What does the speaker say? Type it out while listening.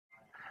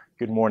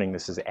Good morning,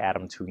 this is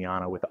Adam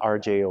Tuliana with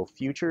FCOJ-A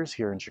Futures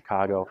here in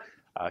Chicago,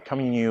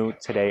 coming to you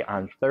today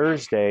on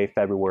Thursday,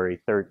 February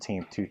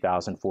 13th,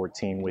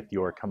 2014 with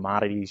your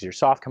commodities, your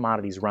soft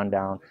commodities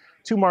rundown.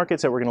 Two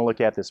markets that we're going to look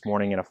at this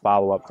morning in a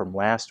follow-up from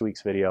last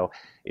week's video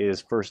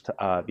is first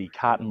the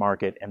cotton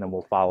market, and then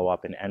we'll follow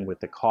up and end with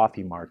the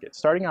coffee market.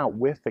 Starting out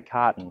with the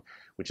cotton,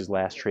 which is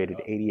last traded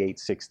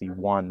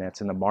 88.61.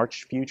 That's in the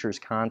March futures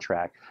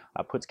contract,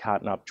 puts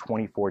cotton up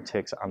 24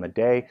 ticks on the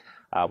day.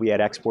 We had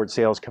export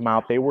sales come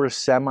out. They were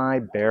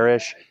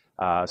semi-bearish,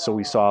 so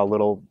we saw a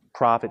little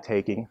profit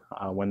taking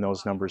when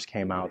those numbers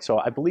came out. So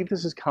I believe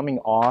this is coming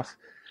off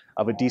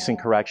of a decent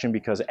correction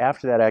because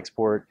after that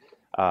export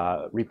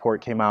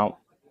report came out,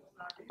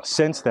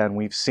 since then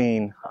we've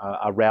seen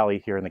a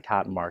rally here in the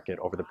cotton market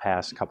over the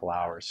past couple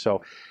hours.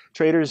 So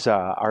traders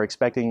are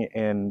expecting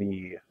in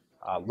the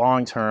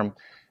long term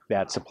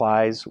that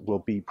supplies will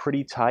be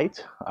pretty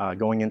tight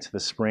going into the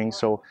spring.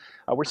 So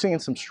we're seeing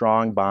some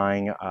strong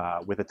buying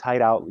with a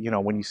tight out. You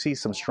know, when you see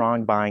some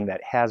strong buying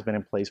that has been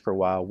in place for a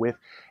while with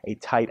a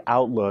tight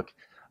outlook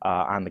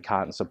on the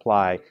cotton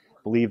supply,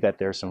 believe that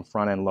there's some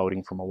front-end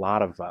loading from a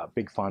lot of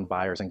big fund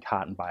buyers and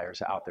cotton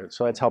buyers out there.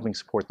 So that's helping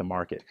support the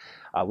market.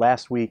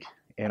 Last week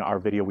in our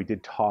video, we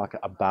did talk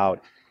about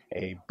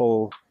a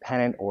bull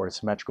pennant or a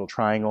symmetrical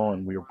triangle,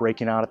 and we were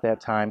breaking out at that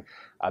time.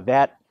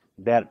 That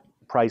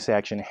price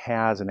action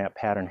has, and that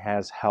pattern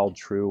has held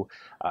true.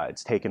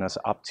 It's taken us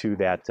up to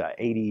that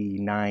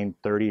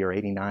 89.30 or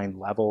 89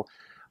 level.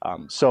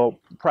 So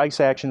price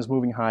action is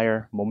moving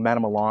higher.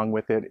 Momentum along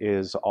with it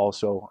is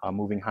also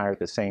moving higher at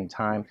the same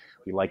time.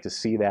 We like to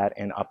see that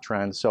in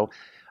uptrends. So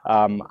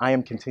I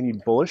am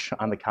continued bullish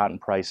on the cotton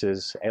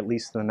prices, at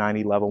least the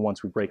 90 level.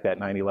 Once we break that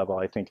 90 level,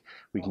 I think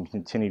we can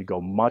continue to go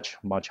much,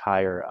 much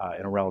higher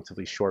in a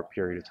relatively short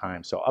period of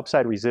time. So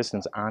upside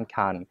resistance on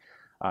cotton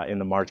in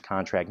the March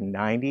contract,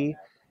 90,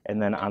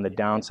 and then on the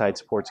downside,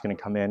 support's going to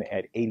come in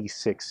at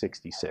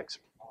 86.66.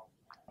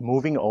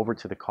 Moving over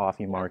to the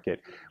coffee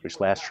market, which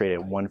last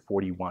traded at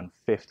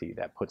 141.50.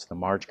 That puts the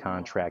March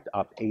contract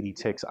up 80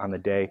 ticks on the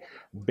day.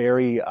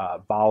 Very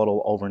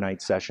volatile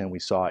overnight session we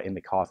saw in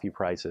the coffee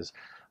prices.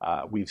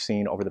 We've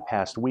seen over the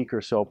past week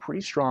or so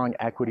pretty strong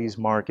equities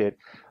market.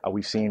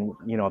 We've seen,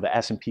 you know, the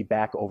S&P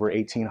back over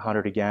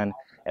 1,800 again.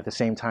 At the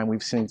same time,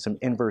 we've seen some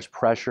inverse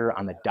pressure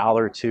on the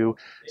dollar too.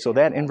 So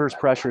that inverse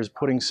pressure is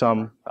putting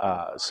some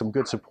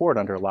good support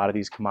under a lot of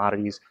these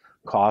commodities,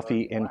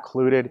 coffee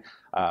included.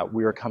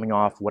 We are coming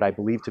off what I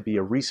believe to be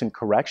a recent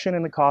correction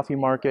in the coffee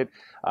market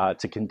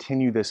to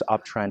continue this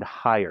uptrend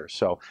higher.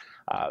 So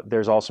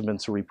there's also been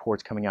some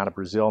reports coming out of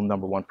Brazil,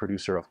 #1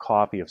 producer of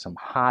coffee, of some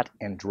hot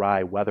and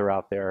dry weather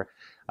out there.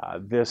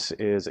 This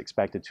is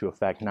expected to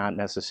affect not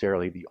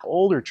necessarily the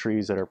older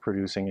trees that are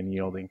producing and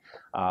yielding,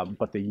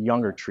 but the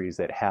younger trees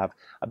that have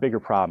a bigger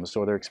problem.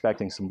 So they're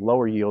expecting some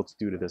lower yields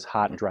due to this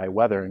hot and dry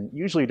weather. And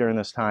usually during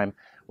this time,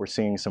 we're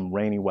seeing some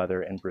rainy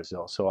weather in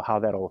Brazil. So how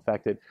that'll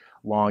affect it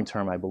long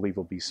term, I believe,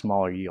 will be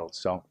smaller yields.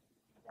 So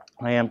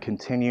I am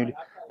continued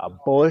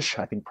bullish.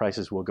 I think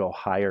prices will go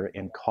higher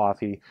in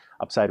coffee.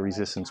 Upside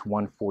resistance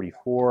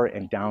 144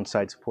 and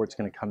downside support is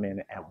going to come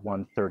in at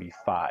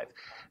 135. If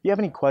you have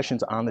any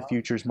questions on the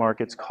futures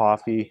markets,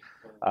 coffee,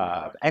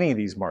 any of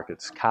these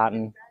markets,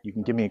 cotton, you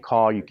can give me a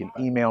call. You can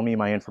email me.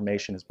 My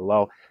information is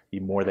below. Be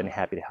more than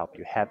happy to help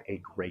you. Have a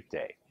great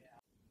day.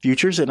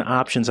 Futures and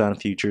options on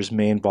futures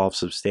may involve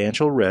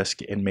substantial risk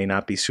and may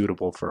not be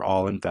suitable for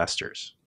all investors.